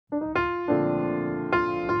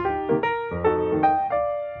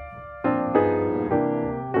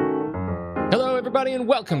everybody, and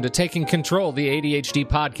welcome to Taking Control, the ADHD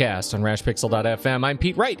podcast on rashpixel.fm. I'm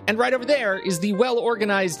Pete Wright, and right over there is the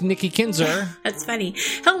well-organized Nikki Kinzer. That's funny.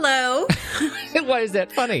 Hello. Why is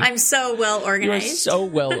that funny? I'm so well-organized. You're so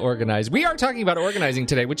well-organized. We are talking about organizing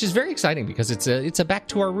today, which is very exciting because it's a back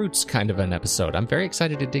to our roots kind of an episode. I'm very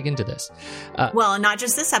excited to dig into this. Well, not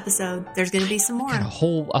just this episode. There's going to be some more. And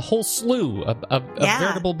a whole slew, a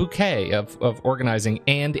veritable bouquet of organizing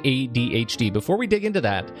and ADHD. Before we dig into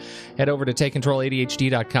that, head over to TakeControlADHD.com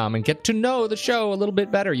and get to know the show a little bit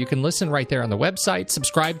better. You can listen right there on the website,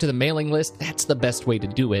 subscribe to the mailing list. That's the best way to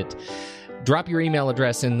do it. Drop your email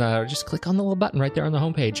address and just click on the little button right there on the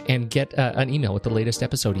homepage and get an email with the latest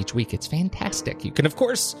episode each week. It's fantastic. You can, of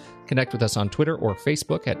course, connect with us on Twitter or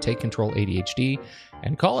Facebook at Take Control ADHD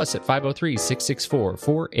and call us at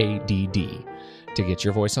 503-664-4ADD to get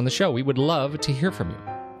your voice on the show. We would love to hear from you.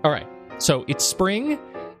 All right. So it's spring.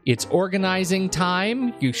 It's organizing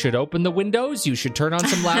time. You should open the windows. You should turn on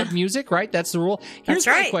some loud music, right? That's the rule. Here's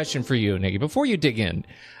my question for you, Nikki, before you dig in.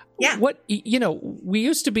 Yeah. We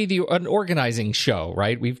used to be an organizing show,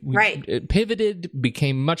 right? We've pivoted,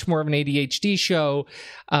 became much more of an ADHD show.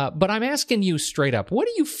 But I'm asking you straight up, how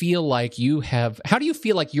do you feel like your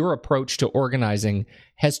approach to organizing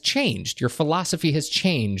has changed? Your philosophy has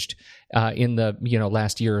changed in the,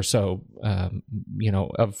 last year or so,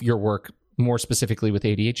 of your work, more specifically with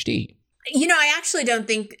ADHD? I actually don't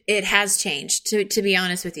think it has changed, to be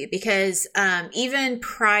honest with you, because even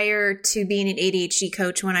prior to being an ADHD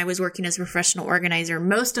coach, when I was working as a professional organizer,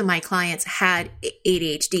 most of my clients had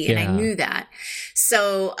ADHD, and I knew that.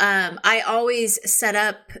 So I always set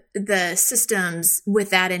up the systems with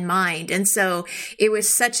that in mind. And so it was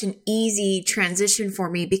such an easy transition for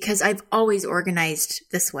me because I've always organized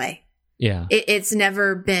this way. Yeah. I've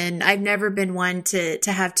never been one to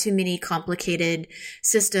have too many complicated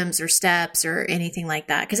systems or steps or anything like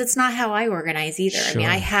that, because it's not how I organize either. Sure. I mean,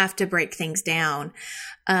 I have to break things down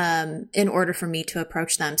in order for me to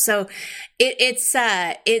approach them. So it's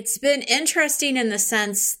been interesting in the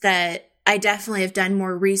sense that I definitely have done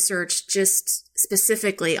more research just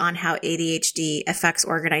specifically on how ADHD affects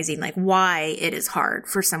organizing, like why it is hard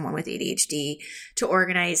for someone with ADHD to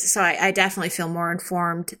organize. So I definitely feel more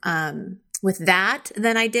informed with that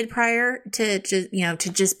than I did prior to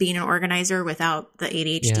just being an organizer without the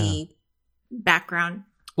ADHD background.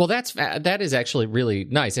 Well, that is actually really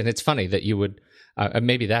nice, and it's funny that you would.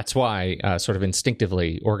 Maybe that's why sort of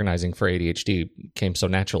instinctively organizing for ADHD came so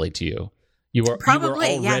naturally to you. You were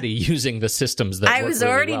already using the systems that I was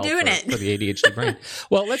already doing it for the ADHD brain.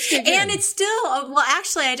 Well, let's dig in. And it's still,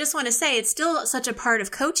 actually, I just want to say it's still such a part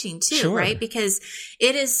of coaching too, right? Because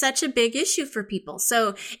it is such a big issue for people.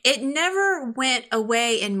 So it never went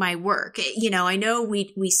away in my work. I know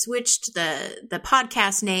we switched the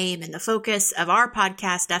podcast name, and the focus of our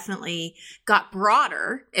podcast definitely got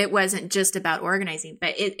broader. It wasn't just about organizing,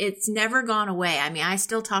 but it's never gone away. I mean, I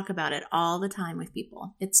still talk about it all the time with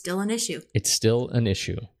people. It's still an issue. It's still an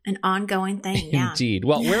issue. An ongoing thing, yeah. Indeed.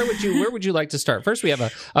 Well, where would you like to start? First, we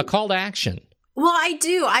have a call to action. Well, I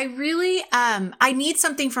do. I really, I need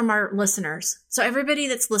something from our listeners. So everybody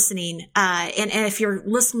that's listening, and if you're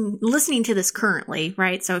listening to this currently,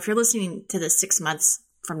 right? So if you're listening to this 6 months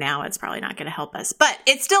from now, it's probably not going to help us, but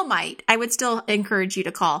it still might. I would still encourage you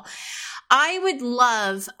to call. I would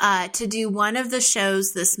love to do one of the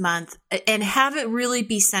shows this month and have it really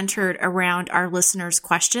be centered around our listeners'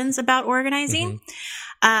 questions about organizing.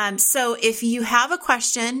 Mm-hmm. So if you have a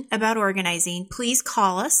question about organizing, please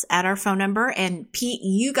call us at our phone number. And Pete,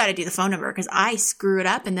 you got to do the phone number because I screw it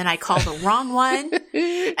up and then I call the wrong one.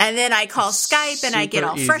 And then I call Skype and I get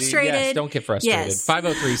all frustrated. Yes, don't get frustrated. Yes.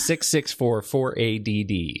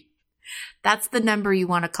 503-664-4ADD. That's the number you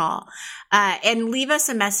want to call. And leave us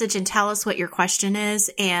a message and tell us what your question is.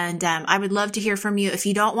 And I would love to hear from you. If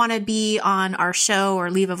you don't want to be on our show or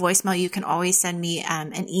leave a voicemail, you can always send me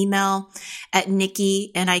an email at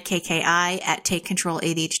Nikki, Nikki, at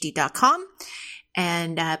TakeControlADHD.com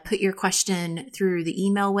and put your question through the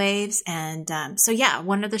email waves. And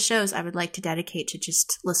one of the shows I would like to dedicate to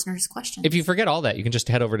just listeners' questions. If you forget all that, you can just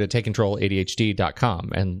head over to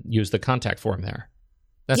TakeControlADHD.com and use the contact form there.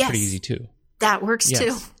 That's pretty easy too. That works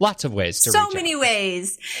too. Lots of ways to reach So many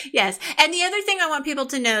ways. Yes. And the other thing I want people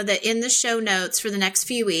to know that in the show notes for the next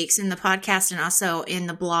few weeks in the podcast and also in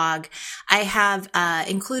the blog, I have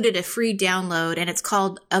included a free download, and it's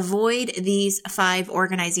called Avoid These 5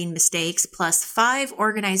 Organizing Mistakes plus 5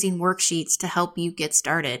 organizing worksheets to help you get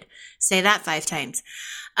started. Say that 5 times.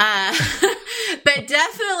 But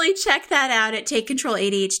definitely check that out at Take Control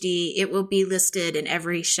ADHD. It will be listed in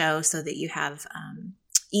every show so that you have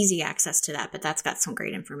easy access to that, but that's got some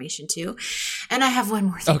great information too. And I have one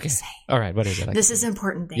more thing to say. All right. What is it? This is an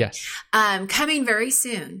important thing. Yes. Coming very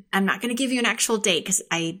soon. I'm not going to give you an actual date because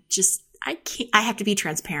I have to be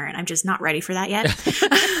transparent. I'm just not ready for that yet.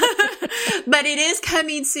 But it is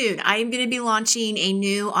coming soon. I am going to be launching a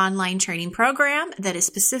new online training program that is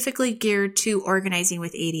specifically geared to organizing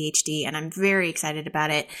with ADHD, and I'm very excited about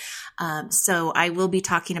it. So I will be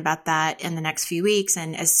talking about that in the next few weeks.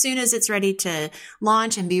 And as soon as it's ready to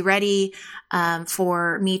launch and be ready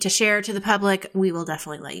for me to share to the public, we will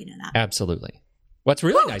definitely let you know that. Absolutely. What's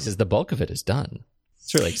really nice is the bulk of it is done.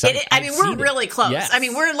 It's really exciting. We're really close. Yes. I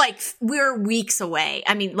mean, we're weeks away.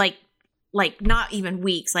 I mean, like not even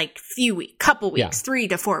weeks, like couple weeks, 3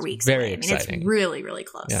 to 4 weeks. Very away. I mean, exciting. It's really, really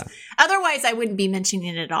close. Yeah. Otherwise, I wouldn't be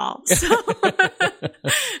mentioning it at all. So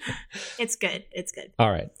it's good. It's good. All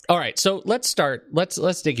right. So let's start.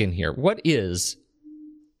 Let's dig in here. What is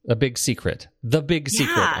the big secret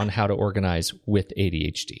on how to organize with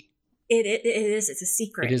ADHD? It is. It's a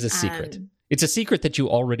secret. It is a secret. It's a secret that you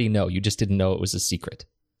already know. You just didn't know it was a secret.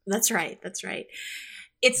 That's right.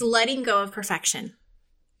 It's letting go of perfection.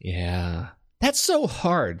 Yeah. That's so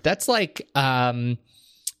hard. That's like,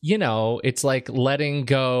 it's like letting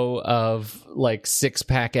go of like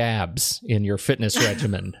 6-pack abs in your fitness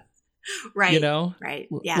regimen. Right. Right.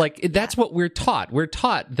 Yeah. Like that's what we're taught. We're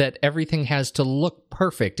taught that everything has to look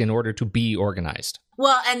perfect in order to be organized.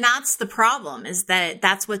 Well, and that's the problem, is that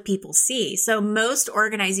that's what people see. So most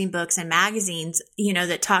organizing books and magazines,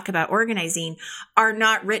 that talk about organizing are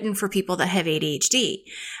not written for people that have ADHD.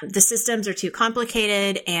 The systems are too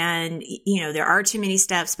complicated and, there are too many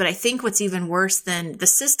steps. But I think what's even worse than the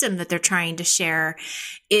system that they're trying to share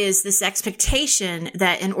is this expectation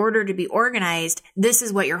that in order to be organized, this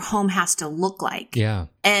is what your home has to look like. Yeah.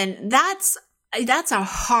 And that's a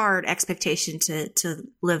hard expectation to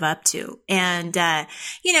live up to. And,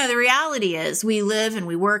 the reality is we live and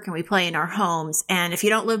we work and we play in our homes. And if you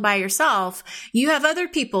don't live by yourself, you have other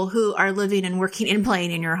people who are living and working and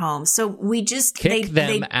playing in your home. So we just kick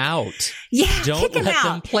them out. Yeah. Don't let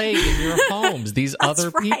them play in your homes. These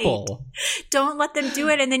other people. Don't let them do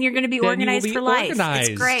it. And then you're going to be organized for life.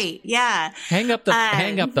 It's great. Yeah. Hang up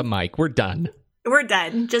the mic. We're done. We're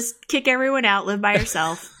done. Just kick everyone out. Live by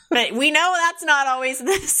yourself. But we know that's not always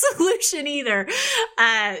the solution either.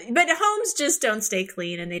 But homes just don't stay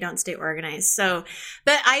clean and they don't stay organized. So,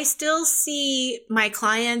 but I still see my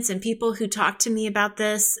clients and people who talk to me about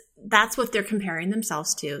this. That's what they're comparing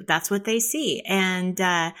themselves to. That's what they see. And,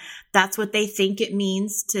 that's what they think it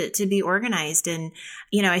means to be organized. And,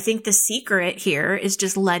 I think the secret here is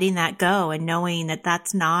just letting that go and knowing that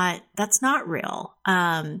that's not real.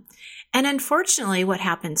 And unfortunately, what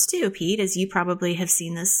happens too, Pete, is you probably have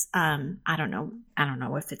seen this. I don't know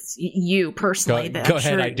if it's you personally, but go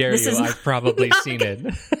ahead. I dare you. I've probably seen it.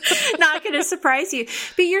 Not going to surprise you,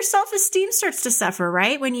 but your self-esteem starts to suffer,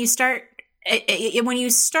 right? When you start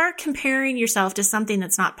comparing yourself to something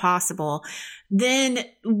that's not possible, then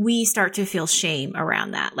we start to feel shame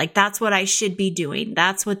around that. Like, that's what I should be doing.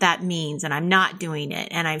 That's what that means. And I'm not doing it.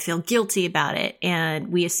 And I feel guilty about it.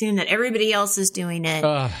 And we assume that everybody else is doing it.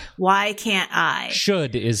 Why can't I?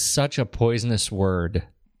 Should is such a poisonous word,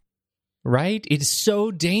 right? It's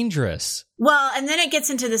so dangerous. Well, and then it gets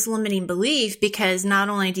into this limiting belief, because not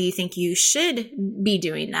only do you think you should be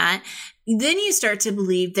doing that, then you start to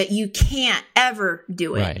believe that you can't ever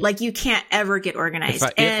do it. Right. Like, you can't ever get organized.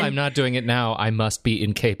 If I'm not doing it now, I must be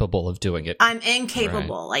incapable of doing it. I'm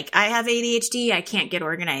incapable. Right. Like, I have ADHD, I can't get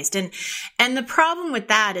organized. And the problem with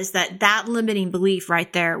that is that limiting belief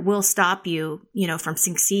right there will stop you, from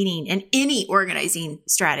succeeding in any organizing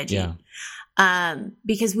strategy. Yeah.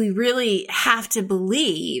 Because we really have to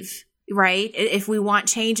believe, right, if we want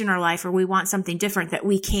change in our life or we want something different, that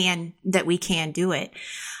we can do it.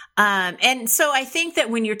 And so I think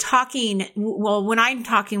that when when I'm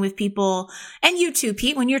talking with people, and you too,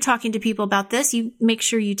 Pete, when you're talking to people about this, you make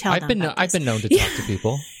sure you tell them about I've been known to talk to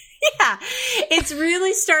people. Yeah. It's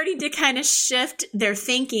really starting to kind of shift their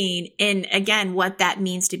thinking in, again, what that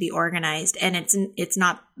means to be organized. And it's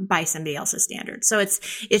not by somebody else's standards. So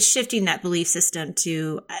it's shifting that belief system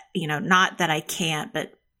to, not that I can't,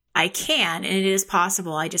 but I can, and it is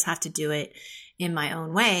possible. I just have to do it in my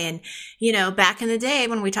own way. And, back in the day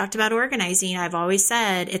when we talked about organizing, I've always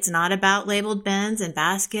said it's not about labeled bins and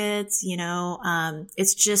baskets,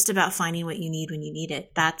 it's just about finding what you need when you need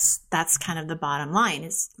it. That's kind of the bottom line,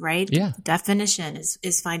 is right. Yeah. Definition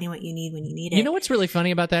is finding what you need when you need it. You know what's really funny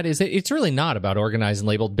about that is that it's really not about organizing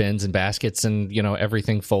labeled bins and baskets and,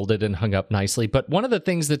 everything folded and hung up nicely. But one of the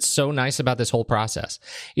things that's so nice about this whole process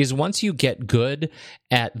is once you get good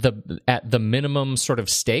at the minimum sort of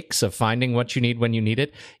stakes of finding what you need need when you need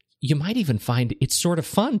it. You might even find it's sort of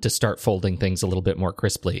fun to start folding things a little bit more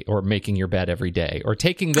crisply, or making your bed every day, or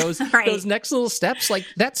taking those right. those next little steps. Like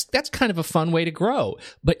that's kind of a fun way to grow.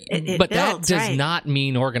 But it but builds, that does right. not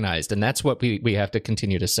mean organized, and that's what we have to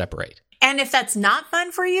continue to separate. And if that's not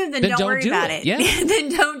fun for you, then don't worry about it. Yeah. Then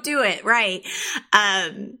don't do it. Right.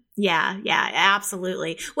 Yeah,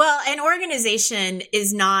 absolutely. Well, an organization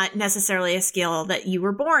is not necessarily a skill that you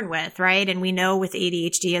were born with, right? And we know with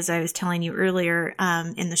ADHD, as I was telling you earlier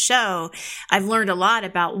in the show, I've learned a lot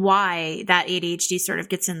about why that ADHD sort of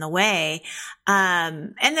gets in the way.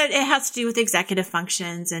 And that it has to do with executive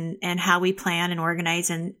functions and how we plan and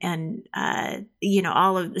organize and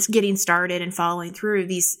all of this getting started and following through.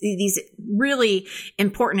 These really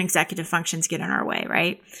important executive functions get in our way,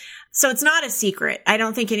 right? So it's not a secret. I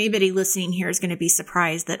don't think anybody listening here is going to be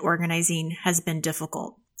surprised that organizing has been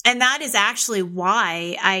difficult. And that is actually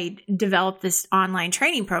why I developed this online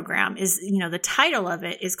training program. Is, the title of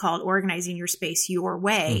it is called Organizing Your Space Your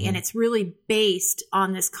Way. Mm-hmm. And it's really based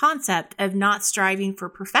on this concept of not striving for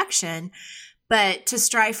perfection, but to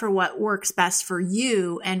strive for what works best for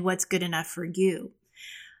you and what's good enough for you.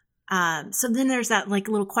 So then there's that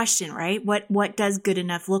little question, right? What does good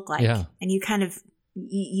enough look like? Yeah. And you kind of,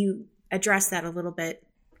 you address that a little bit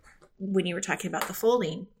when you were talking about the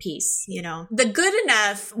folding piece, The good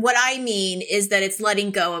enough, what I mean is that it's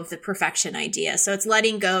letting go of the perfection idea. So it's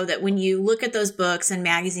letting go that when you look at those books and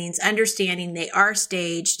magazines, understanding they are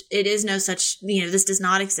staged, it is no such, this does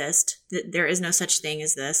not exist. There is no such thing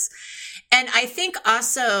as this. And I think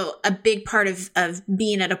also a big part of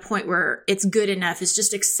being at a point where it's good enough is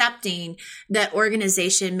just accepting that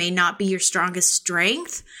organization may not be your strongest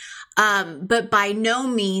strength. But by no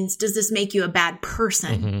means does this make you a bad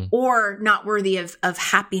person mm-hmm. or not worthy of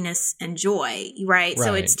happiness and joy, right?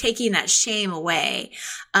 So it's taking that shame away.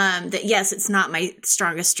 That yes, it's not my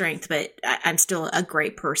strongest strength, but I'm still a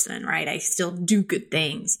great person, right? I still do good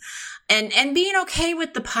things. And being okay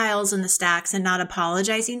with the piles and the stacks and not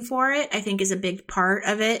apologizing for it, I think is a big part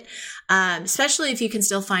of it. Especially if you can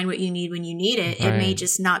still find what you need when you need it. Right. It may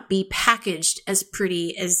just not be packaged as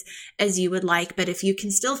pretty as you would like, but if you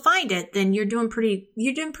can still find it, then you're doing pretty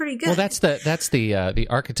good. Well, that's the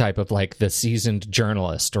archetype of the seasoned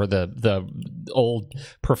journalist or the old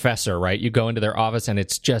professor, right? You go into their office and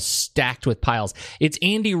it's just stacked with piles. It's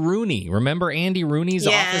Andy Rooney. Remember Andy Rooney's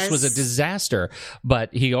office was a disaster,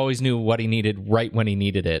 but he always knew what he needed right when he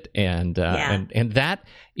needed it, and that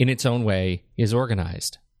in its own way is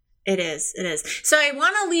organized. It is. So I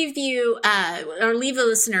want to leave you, or leave the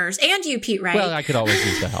listeners, and you, Pete, right? Well, I could always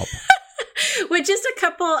use the help. With just a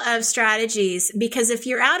couple of strategies, because if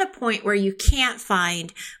you're at a point where you can't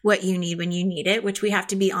find what you need when you need it, which we have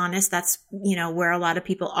to be honest, that's, where a lot of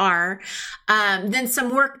people are, then some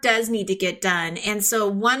work does need to get done. And so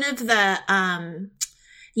one of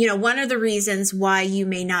the reasons why you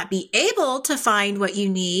may not be able to find what you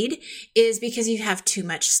need is because you have too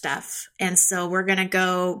much stuff. And so we're going to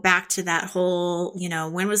go back to that whole,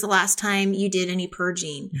 when was the last time you did any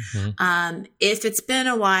purging? Mm-hmm. If it's been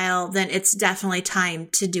a while, then it's definitely time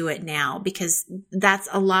to do it now, because that's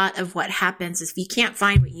a lot of what happens. If you can't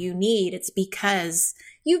find what you need, it's because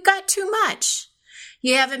you've got too much.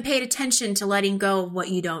 You haven't paid attention to letting go of what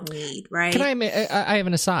you don't need, right? Can I have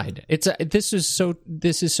an aside? This is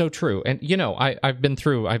so true. And I've been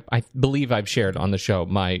through. I believe I've shared on the show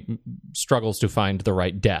my struggles to find the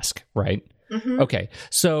right desk, right? Mm-hmm. Okay,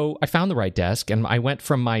 so I found the right desk, and I went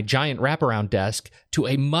from my giant wraparound desk to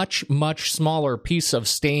a much, much smaller piece of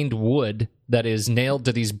stained wood that is nailed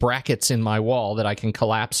to these brackets in my wall that I can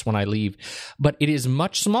collapse when I leave. But it is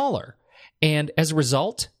much smaller, and as a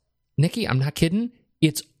result, Nikki, I'm not kidding.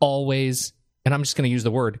 It's always, and I'm just going to use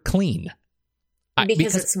the word, clean.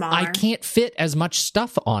 Because it's smaller. I can't fit as much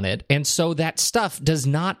stuff on it, and so that stuff does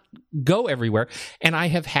not go everywhere, and I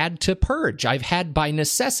have had to purge. I've had, by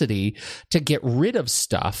necessity, to get rid of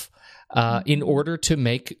stuff in order to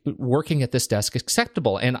make working at this desk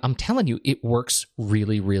acceptable. And I'm telling you, it works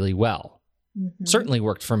really, really well. Mm-hmm. Certainly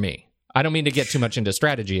worked for me. I don't mean to get too much into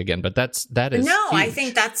strategy again, but that is no. Huge. I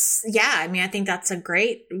think that's I think that's a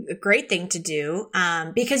great thing to do,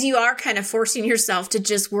 because you are kind of forcing yourself to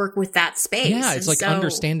just work with that space. Yeah, it's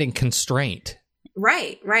understanding constraint.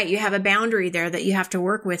 Right. You have a boundary there that you have to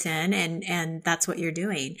work within, and that's what you're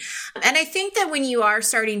doing. And I think that when you are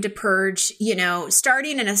starting to purge,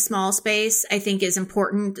 starting in a small space, I think is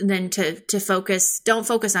important then to focus. Don't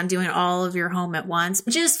focus on doing all of your home at once.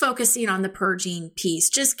 Just focusing on the purging piece,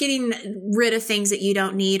 just getting rid of things that you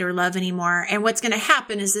don't need or love anymore. And what's going to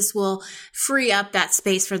happen is this will free up that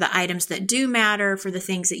space for the items that do matter, for the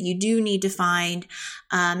things that you do need to find.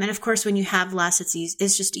 And of course, when you have less,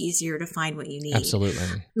 it's just easier to find what you need.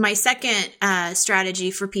 Absolutely. My second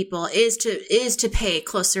strategy for people is to pay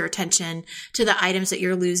closer attention to the items that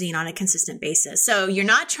you're losing on a consistent basis. So you're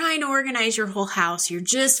not trying to organize your whole house. You're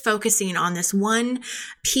just focusing on this one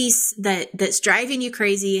piece that's driving you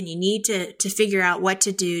crazy, and you need to figure out what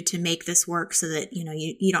to do to make this work so that,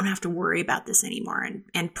 you don't have to worry about this anymore,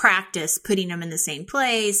 and practice putting them in the same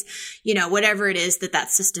place, whatever it is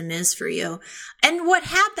that system is for you. And what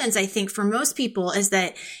happens, I think, for most people is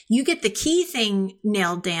that you get the key thing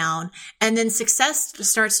nailed down, and then success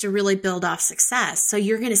starts to really build off success. So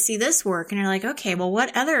you're going to see this work, and you're like, okay, well,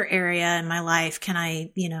 what other area in my life can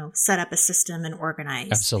I, set up a system and organize?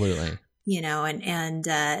 Absolutely. And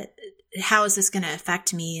how is this going to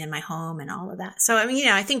affect me and my home and all of that? So,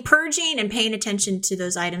 I think purging and paying attention to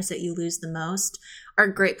those items that you lose the most are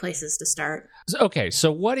great places to start. Okay,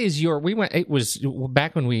 so what is it was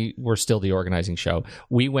back when we were still the organizing show,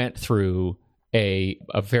 we went through a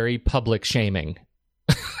very public shaming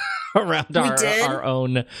around our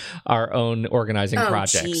own organizing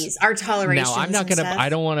projects. Geez. Our tolerations. Now, I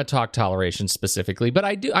don't want to talk toleration specifically, but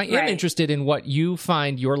I am interested in what you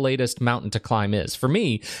find your latest mountain to climb is. For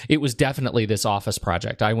me, it was definitely this office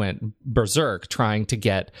project. I went berserk trying to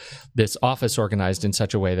get this office organized in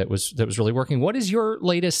such a way that was really working. What is your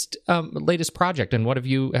latest project, and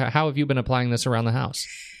how have you been applying this around the house?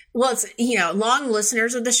 Well, it's, long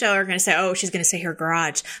listeners of the show are going to say, oh, she's going to say her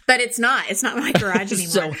garage, but it's not my garage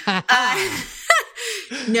anymore.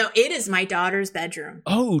 No, it is my daughter's bedroom.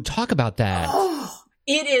 Oh, talk about that. Oh,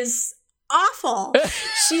 it is awful.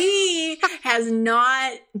 She does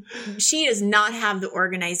not have the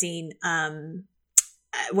organizing,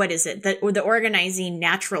 what is it? The organizing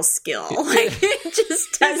natural skill. Like, it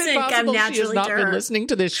just doesn't come naturally to her. She has not been listening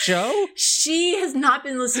to this show? She has not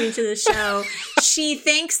been listening to this show. She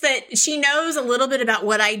thinks that she knows a little bit about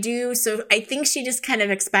what I do, so I think she just kind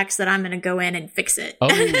of expects that I'm going to go in and fix it. Oh.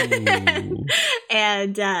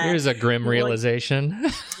 And here's a grim realization.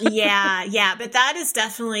 Yeah. But that is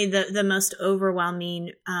definitely the most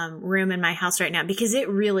overwhelming room in my house right now, because it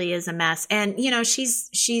really is a mess. And,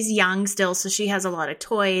 she's young still, so she has a lot of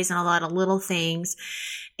toys and a lot of little things.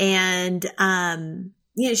 And,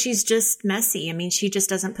 she's just messy. She just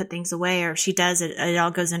doesn't put things away, or if she does, it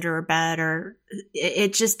all goes into her bed, or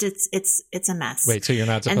it's a mess. Wait, so you're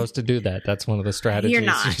not supposed to do that? That's one of the strategies. You're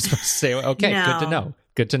not. You're supposed to say, okay, no.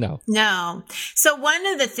 Good to know. No. So one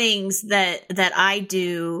of the things that I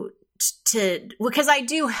do because I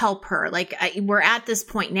do help her. Like, we're at this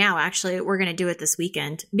point now, actually, we're going to do it this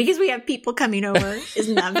weekend because we have people coming over.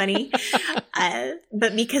 Isn't that funny?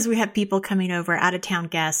 But because we have people coming over, out of town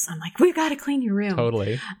guests, I'm like, we've got to clean your room.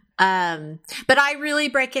 Totally. But I really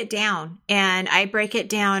break it down, and I break it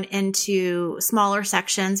down into smaller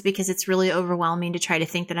sections because it's really overwhelming to try to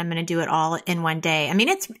think that I'm going to do it all in one day.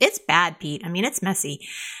 It's bad, Pete. It's messy.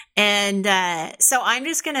 And, so I'm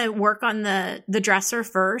just going to work on the dresser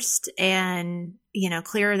first and,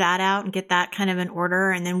 clear that out and get that kind of in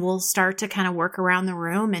order. And then we'll start to kind of work around the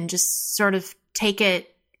room and just sort of take it,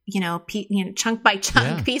 chunk by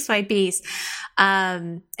chunk, piece by piece,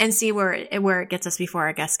 and see where it gets us before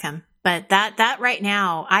our guests come. But that right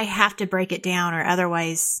now, I have to break it down, or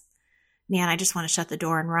otherwise, man, I just want to shut the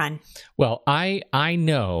door and run. Well, I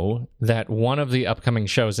know that one of the upcoming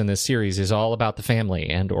shows in this series is all about the family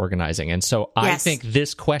and organizing. And so I think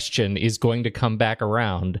this question is going to come back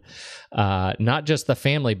around, not just the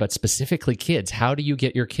family, but specifically kids. How do you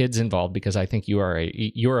get your kids involved? Because I think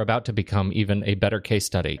you're about to become even a better case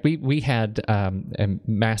study. We had a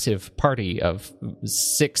massive party of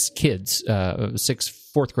 6 kids, 6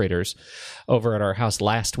 fourth graders over at our house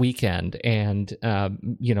last weekend, and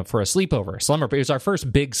for a sleepover slumber. It was our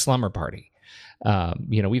first big slumber party.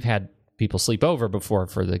 We've had people sleep over before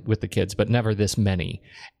with the kids, but never this many.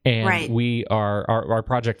 And we our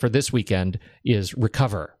project for this weekend is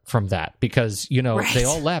recover from that, because they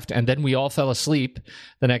all left, and then we all fell asleep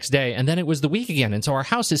the next day, and then it was the week again, and so our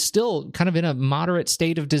house is still kind of in a moderate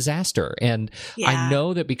state of disaster. And I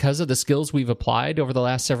know that because of the skills we've applied over the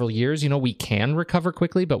last several years, we can recover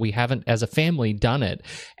quickly, but we haven't as a family done it,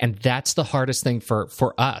 and that's the hardest thing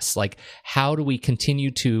for us. Like, how do we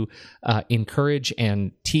continue to encourage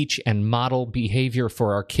and teach and model behavior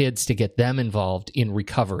for our kids to get them involved in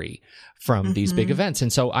recovery from these big events?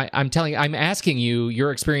 And so I'm asking you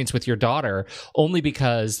your experience with your daughter only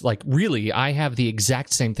because, like, really, I have the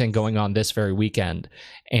exact same thing going on this very weekend,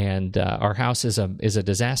 and our house is a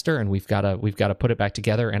disaster, and we've got to put it back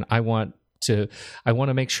together. And I want want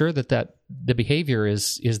to make sure that the behavior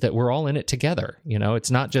is that we're all in it together.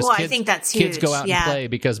 It's not just I think that's huge. Kids go out and play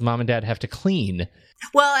because mom and dad have to clean.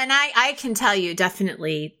 Well, and I can tell you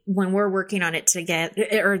definitely when we're working on it together,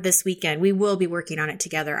 or this weekend, we will be working on it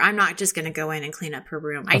together. I'm not just going to go in and clean up her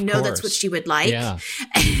room. I know that's what she would like. Yeah.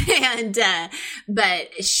 And,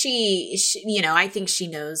 but she, I think she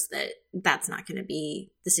knows that that's not going to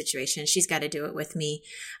be the situation. She's got to do it with me.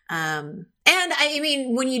 And I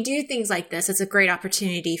mean, when you do things like this, it's a great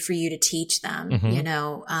opportunity for you to teach them,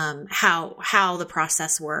 how the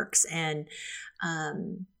process works and,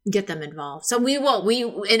 get them involved. So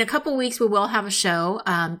in a couple weeks, we will have a show,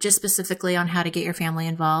 just specifically on how to get your family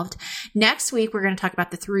involved. Next week, we're going to talk about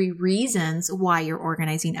the 3 reasons why your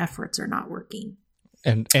organizing efforts are not working.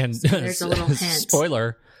 And so there's a little hint.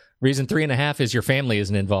 Spoiler, reason 3.5 is your family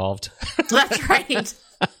isn't involved. That's right.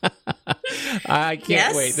 I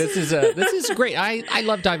can't wait. This is great. I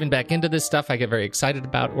love diving back into this stuff. I get very excited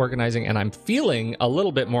about organizing, and I'm feeling a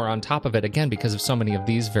little bit more on top of it again because of so many of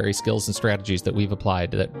these very skills and strategies that we've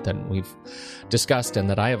applied, that we've discussed, and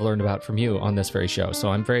that I have learned about from you on this very show. So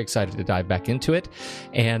I'm very excited to dive back into it.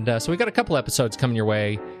 And so we got a couple episodes coming your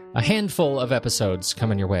way. A handful of episodes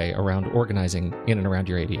coming your way around organizing in and around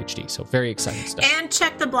your ADHD. So very exciting stuff. And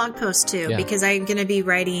check the blog post too, because I'm going to be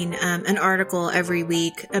writing an article every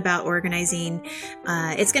week about organizing.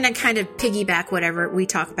 It's going to kind of piggyback whatever we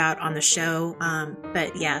talk about on the show.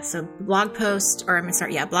 But yeah, so blog post and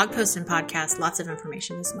podcast, lots of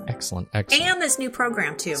information this month. Excellent. And this new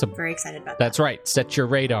program too. So, very excited about that. That's right. Set your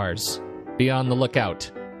radars. Be on the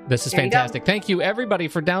lookout. This is fantastic. Thank you, everybody,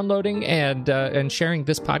 for downloading and sharing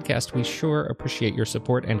this podcast. We sure appreciate your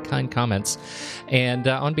support and kind comments. And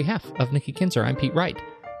on behalf of Nikki Kinzer, I'm Pete Wright.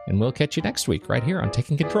 And we'll catch you next week right here on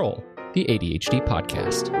Taking Control, the ADHD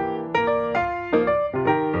podcast.